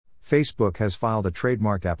Facebook has filed a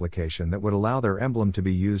trademark application that would allow their emblem to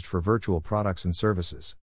be used for virtual products and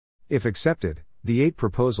services. If accepted, the 8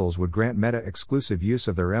 proposals would grant Meta exclusive use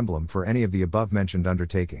of their emblem for any of the above-mentioned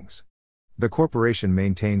undertakings. The corporation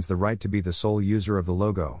maintains the right to be the sole user of the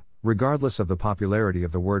logo, regardless of the popularity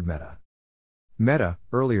of the word Meta. Meta,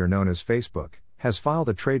 earlier known as Facebook, has filed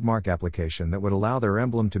a trademark application that would allow their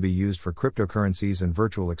emblem to be used for cryptocurrencies and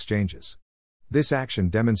virtual exchanges. This action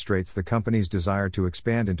demonstrates the company's desire to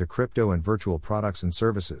expand into crypto and virtual products and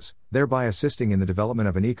services, thereby assisting in the development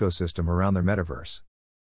of an ecosystem around their metaverse.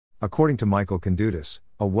 According to Michael Kondoutis,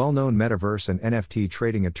 a well-known metaverse and NFT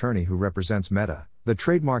trading attorney who represents Meta, the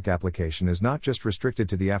trademark application is not just restricted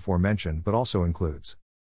to the aforementioned but also includes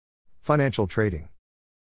financial trading,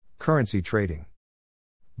 currency trading,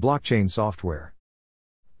 blockchain software,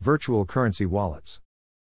 virtual currency wallets,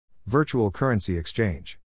 virtual currency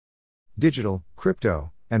exchange, digital,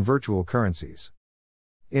 crypto, and virtual currencies.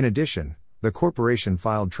 In addition, the corporation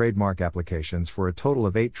filed trademark applications for a total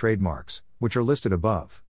of 8 trademarks, which are listed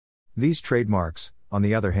above. These trademarks, on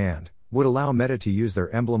the other hand, would allow Meta to use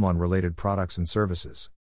their emblem on related products and services.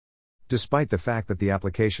 Despite the fact that the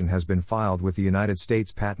application has been filed with the United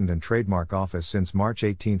States Patent and Trademark Office since March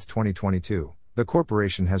 18, 2022, the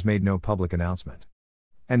corporation has made no public announcement.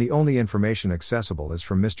 And the only information accessible is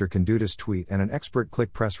from Mr. Kondoutis' tweet and an expert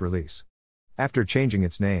click press release. After changing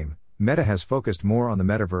its name, Meta has focused more on the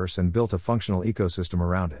metaverse and built a functional ecosystem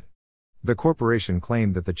around it. The corporation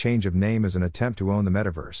claimed that the change of name is an attempt to own the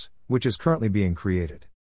metaverse, which is currently being created.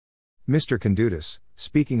 Mr. Kondoutis,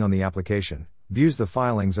 speaking on the application, views the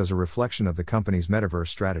filings as a reflection of the company's metaverse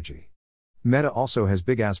strategy. Meta also has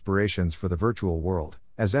big aspirations for the virtual world,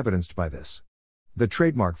 as evidenced by this. The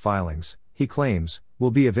trademark filings, he claims,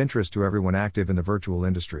 will be of interest to everyone active in the virtual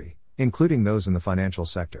industry, including those in the financial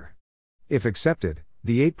sector. If accepted,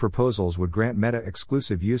 the 8 proposals would grant Meta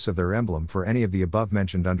exclusive use of their emblem for any of the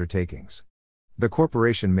above-mentioned undertakings. The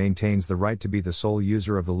corporation maintains the right to be the sole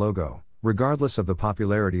user of the logo, regardless of the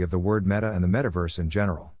popularity of the word Meta and the metaverse in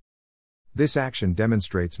general. This action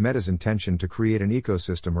demonstrates Meta's intention to create an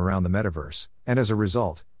ecosystem around the metaverse, and as a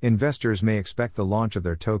result, investors may expect the launch of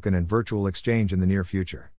their token and virtual exchange in the near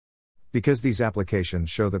future. Because these applications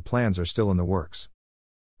show that plans are still in the works.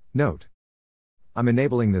 Note: I'm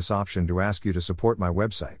enabling this option to ask you to support my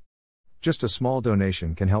website. Just a small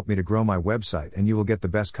donation can help me to grow my website and you will get the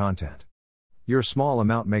best content. Your small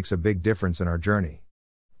amount makes a big difference in our journey.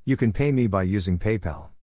 You can pay me by using PayPal.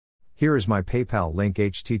 Here is my PayPal link: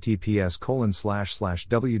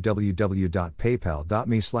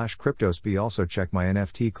 https://www.paypal.me/cryptosp. Also check my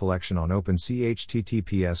NFT collection on OpenSea: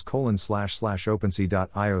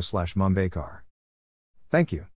 https://opensea.io/mumbekar. Thank you.